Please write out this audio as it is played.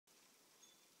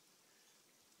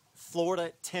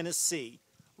Florida, Tennessee.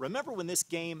 Remember when this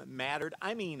game mattered?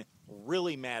 I mean,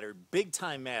 really mattered. Big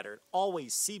time mattered.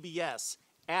 Always CBS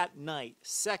at night,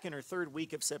 second or third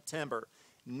week of September.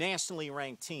 Nationally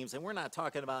ranked teams, and we're not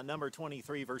talking about number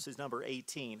 23 versus number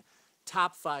 18.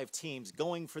 Top 5 teams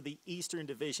going for the Eastern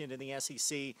Division in the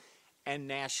SEC and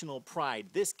national pride.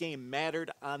 This game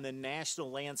mattered on the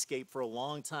national landscape for a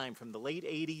long time, from the late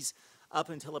 80s up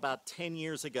until about 10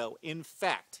 years ago. In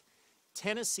fact,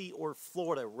 Tennessee or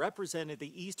Florida represented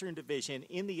the Eastern Division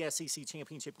in the SEC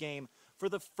championship game for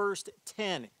the first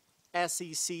 10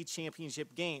 SEC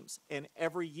championship games. And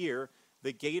every year,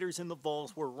 the Gators and the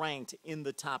Vols were ranked in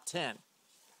the top 10.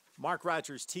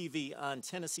 MarkRogersTV on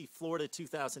Tennessee, Florida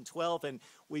 2012, and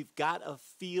we've got a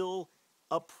feel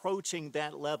approaching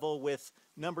that level with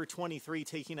number 23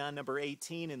 taking on number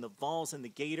 18, and the Vols and the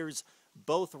Gators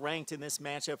both ranked in this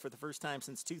matchup for the first time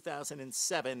since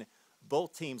 2007.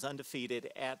 Both teams undefeated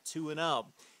at 2-0.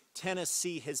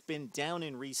 Tennessee has been down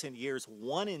in recent years,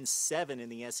 1-7 in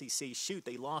the SEC. Shoot,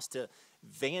 they lost to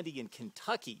Vandy and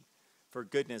Kentucky, for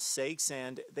goodness sakes,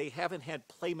 and they haven't had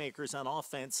playmakers on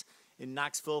offense in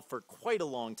Knoxville for quite a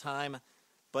long time,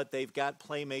 but they've got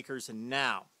playmakers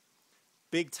now.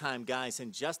 Big-time guys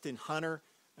in Justin Hunter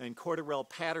and Cordarrelle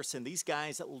Patterson. These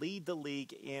guys lead the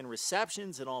league in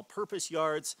receptions and all-purpose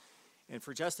yards. And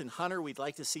for Justin Hunter, we'd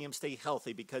like to see him stay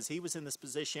healthy because he was in this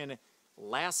position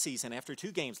last season after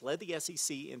 2 games, led the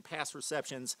SEC in pass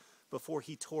receptions before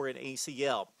he tore an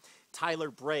ACL. Tyler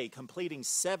Bray completing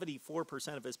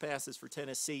 74% of his passes for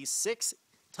Tennessee, 6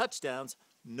 touchdowns,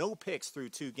 no picks through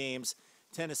 2 games.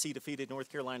 Tennessee defeated North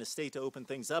Carolina State to open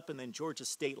things up, and then Georgia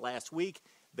State last week.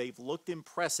 They've looked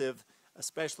impressive,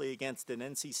 especially against an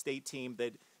NC State team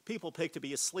that people pick to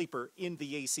be a sleeper in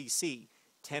the ACC.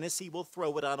 Tennessee will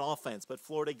throw it on offense, but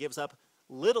Florida gives up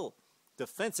little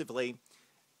defensively.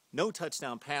 No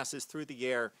touchdown passes through the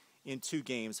air in 2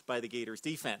 games by the Gators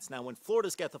defense. Now, when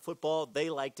Florida's got the football, they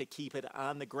like to keep it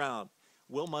on the ground.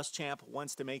 Will Muschamp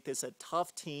wants to make this a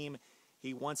tough team.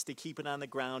 He wants to keep it on the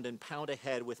ground and pound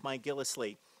ahead with Mike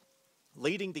Gillislee,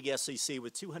 leading the SEC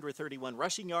with 231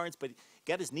 rushing yards, but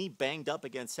got his knee banged up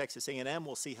against Texas A&M.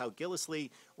 We'll see how Gillislee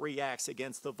reacts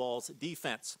against the Vols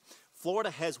defense.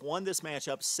 Florida has won this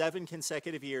matchup 7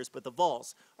 consecutive years, but the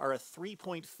Vols are a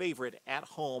 3-point favorite at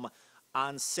home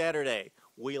on Saturday.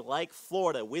 We like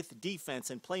Florida with defense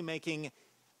and playmaking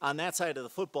on that side of the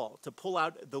football to pull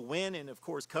out the win and, of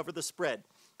course, cover the spread.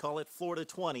 Call it Florida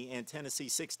 20 and Tennessee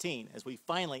 16 as we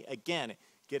finally, again,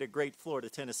 get a great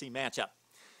Florida-Tennessee matchup.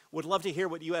 Would love to hear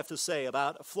what you have to say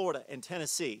about Florida and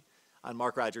Tennessee on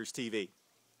MarkRogersTV.